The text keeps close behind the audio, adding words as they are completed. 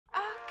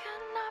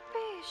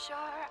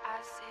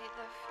see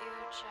the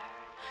future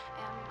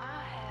in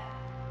my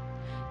head,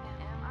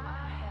 in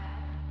my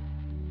head,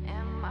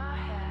 in my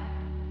head,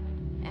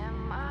 in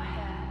my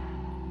head,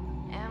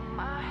 in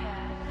my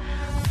head.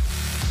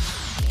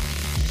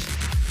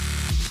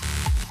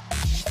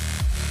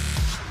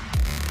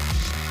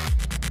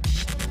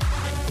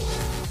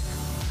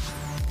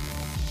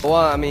 Well,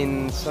 I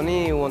mean,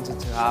 Sonny wanted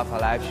to have a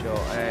live show,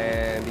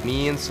 and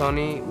me and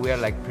Sonny, we are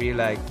like pretty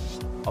like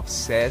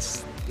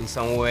obsessed in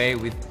some way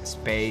with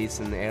space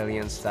and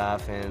alien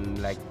stuff,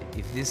 and like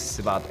if this is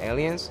about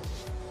aliens,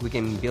 we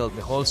can build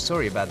the whole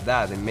story about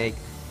that and make,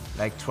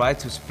 like, try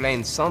to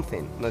explain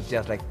something, not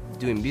just like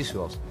doing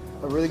visuals.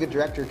 A really good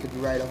director could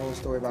write a whole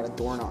story about a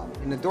doorknob,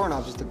 and the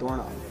doorknob's just a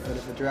doorknob. But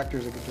if a director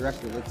is a good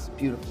director, that's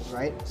beautiful,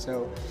 right?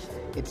 So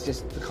it's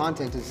just, the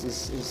content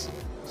is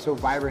so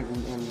vibrant,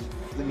 and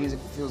the music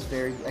feels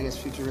very, I guess,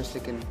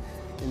 futuristic, and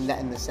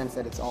in the sense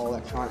that it's all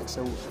electronic.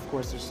 So of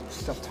course there's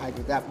stuff tied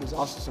with that, but there's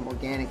also some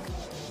organic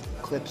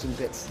clips and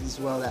bits as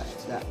well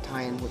that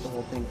tie in with the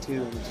whole thing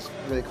too, and it just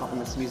really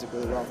complements the music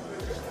really well.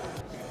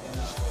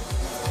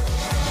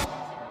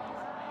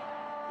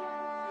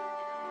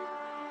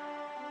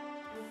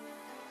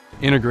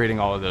 Integrating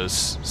all of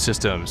those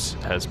systems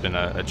has been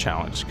a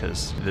challenge,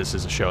 because this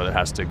is a show that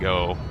has to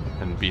go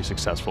and be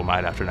successful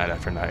night after night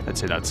after night. I'd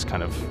say that's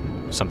kind of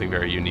something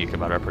very unique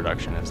about our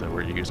production, is that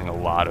we're using a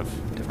lot of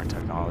different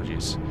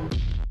technologies.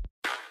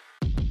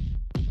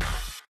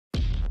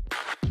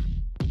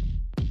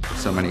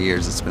 So many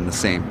years it's been the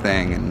same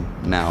thing, and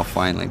now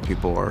finally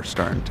people are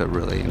starting to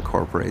really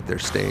incorporate their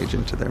stage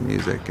into their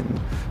music and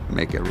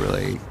make it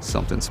really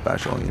something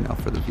special, you know,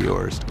 for the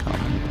viewers to come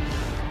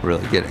and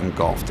really get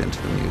engulfed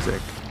into the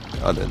music,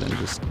 other than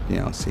just, you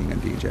know, seeing a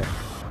DJ.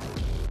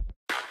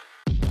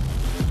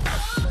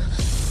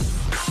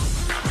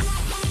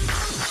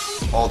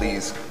 All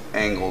these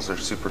angles are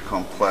super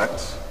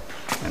complex,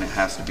 and it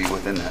has to be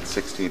within that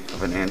 1/16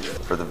 of an inch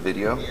for the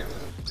video.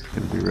 It's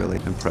going to be really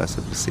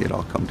impressive to see it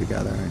all come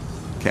together.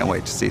 I can't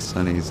wait to see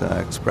Sonny's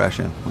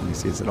expression when he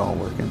sees it all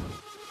working.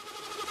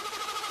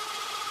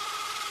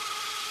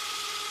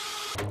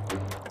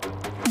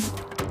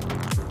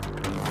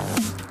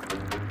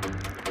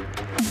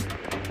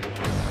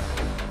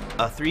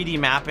 A 3D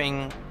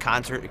mapping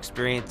concert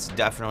experience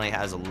definitely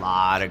has a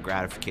lot of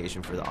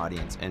gratification for the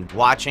audience. And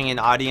watching an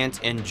audience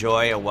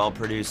enjoy a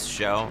well-produced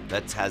show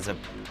that has a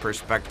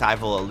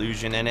perspectival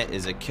illusion in it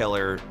is a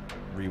killer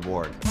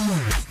reward.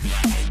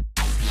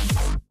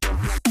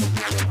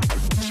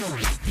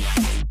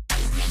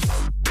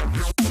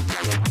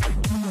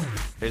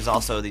 There's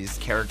also these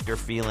character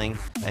feeling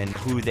and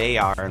who they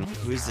are, and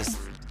who's this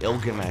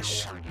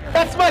Ilgamesh?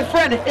 That's my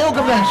friend,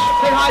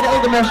 Ilgamesh. Say hi to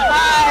Ilgamesh.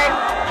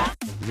 Hi!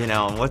 You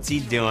know, what's he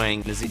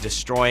doing? Is he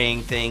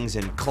destroying things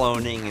and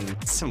cloning and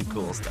some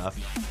cool stuff?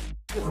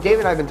 David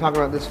and I have been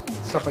talking about this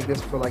stuff like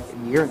this for like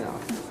a year now.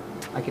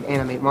 I could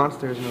animate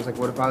monsters, and I was like,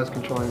 what if I was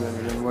controlling them?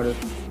 And then what if,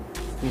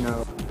 you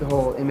know, the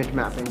whole image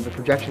mapping, the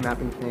projection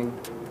mapping thing.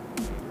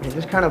 And it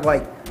just kind of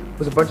like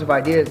was a bunch of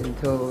ideas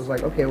until it was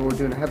like, okay, well, we're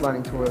doing a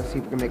headlining tour, let's see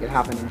if we can make it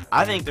happen.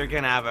 I think they're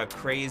gonna have a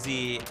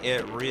crazy,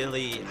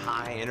 really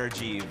high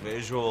energy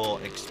visual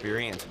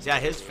experience. Yeah,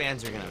 his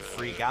fans are gonna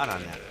freak out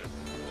on that.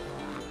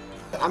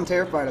 I'm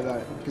terrified about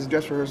it because the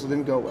dress rehearsal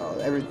didn't go well.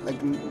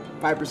 Like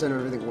 5% of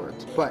everything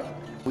worked, but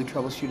we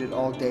troubleshooted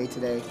all day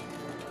today,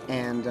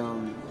 and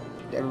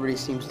everybody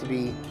seems to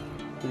be,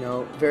 you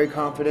know, very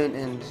confident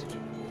and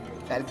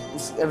that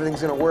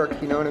everything's gonna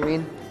work. You know what I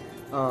mean?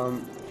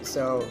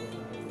 So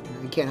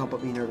you can't help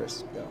but be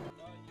nervous. So.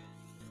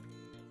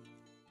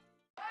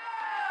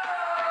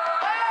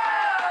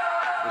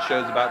 The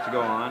show's about to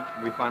go on.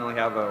 We finally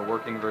have a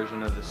working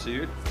version of the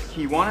suit.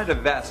 He wanted a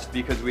vest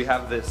because we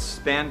have this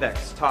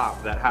spandex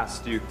top that has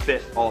to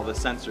fit all the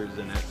sensors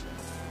in it.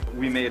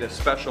 We made a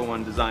special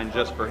one designed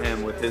just for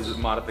him with his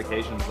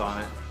modifications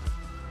on it.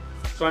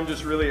 So I'm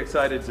just really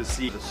excited to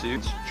see the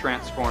suits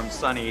transform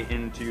Sonny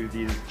into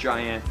these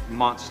giant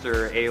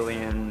monster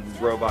alien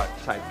robot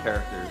type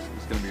characters.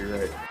 It's gonna be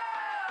great.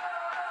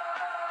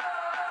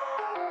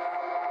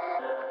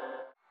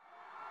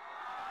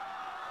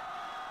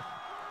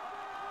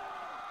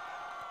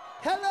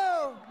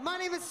 Hello, my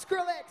name is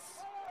Skrillex.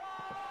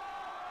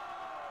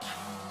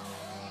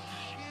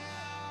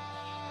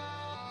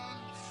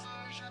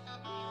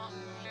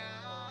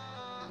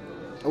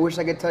 I wish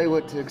I could tell you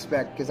what to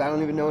expect, because I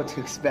don't even know what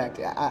to expect.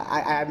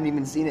 I haven't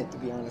even seen it, to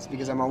be honest,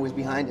 because I'm always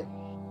behind it.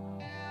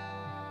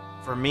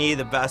 For me,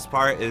 the best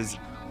part is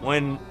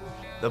when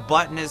the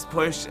button is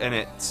pushed and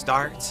it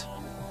starts,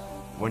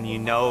 when you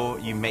know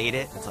you made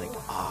it, it's like,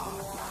 oh,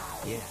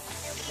 yeah.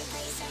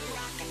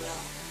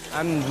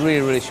 I'm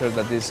really sure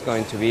that this is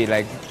going to be,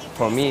 like,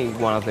 for me,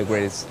 one of the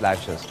greatest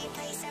live shows.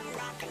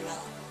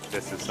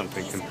 This is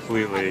something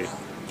completely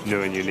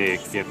new and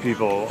unique. Yet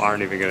people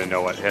aren't even going to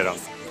know what hit them.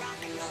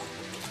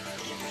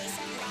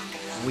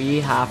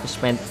 We have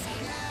spent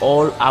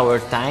all our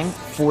time,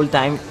 full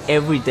time,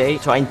 every day,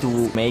 trying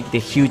to make the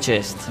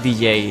hugest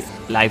DJ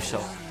live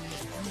show.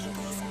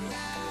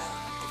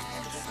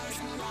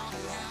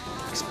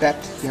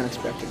 Expect the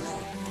unexpected.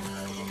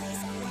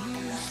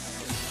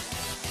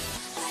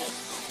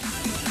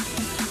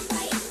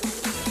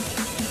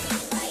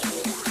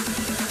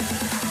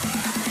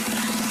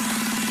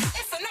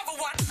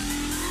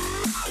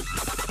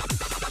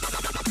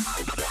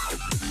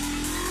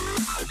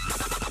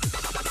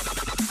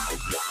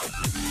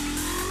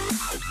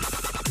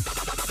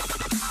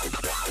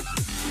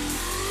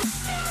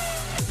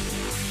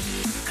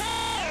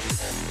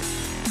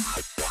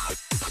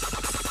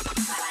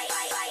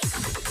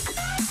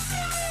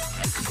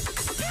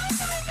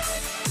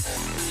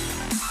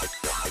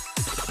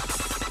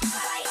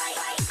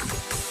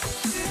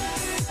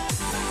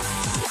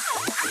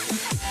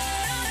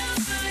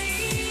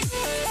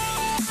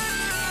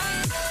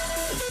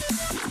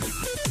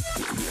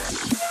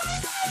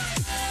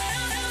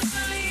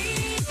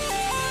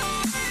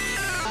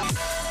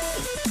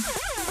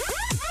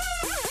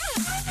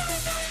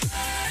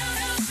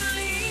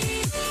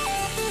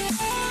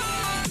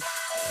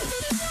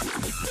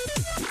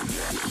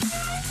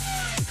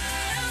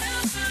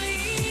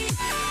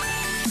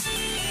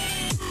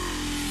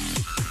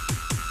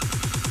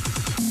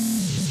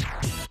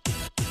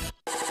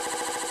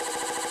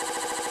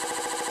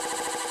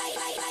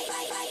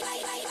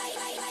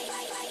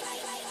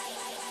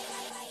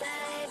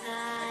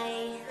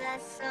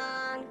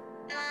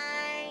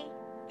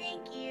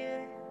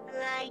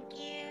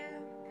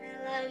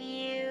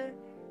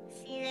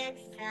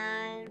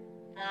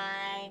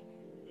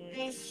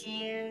 this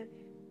year.